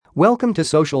Welcome to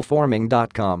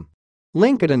socialforming.com.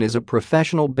 LinkedIn is a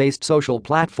professional-based social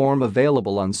platform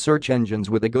available on search engines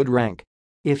with a good rank.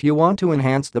 If you want to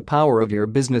enhance the power of your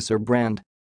business or brand,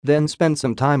 then spend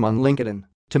some time on LinkedIn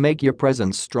to make your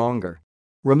presence stronger.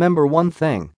 Remember one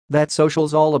thing, that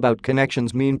social's all about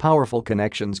connections mean powerful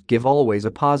connections give always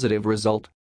a positive result.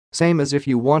 Same as if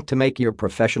you want to make your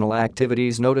professional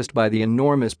activities noticed by the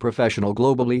enormous professional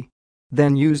globally.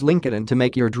 Then use LinkedIn to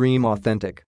make your dream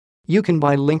authentic. You can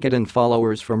buy LinkedIn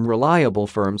followers from reliable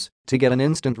firms to get an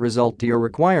instant result to your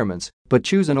requirements, but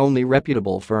choose an only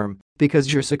reputable firm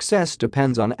because your success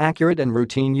depends on accurate and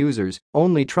routine users.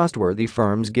 Only trustworthy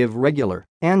firms give regular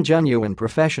and genuine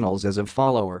professionals as a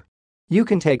follower. You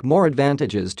can take more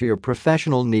advantages to your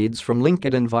professional needs from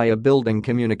LinkedIn via building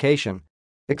communication.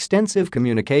 Extensive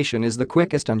communication is the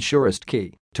quickest and surest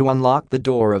key to unlock the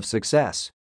door of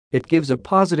success. It gives a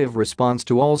positive response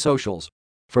to all socials.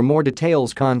 For more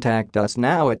details, contact us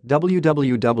now at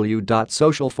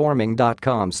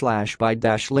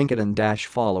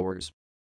www.socialforming.com/buy-LinkedIn-followers.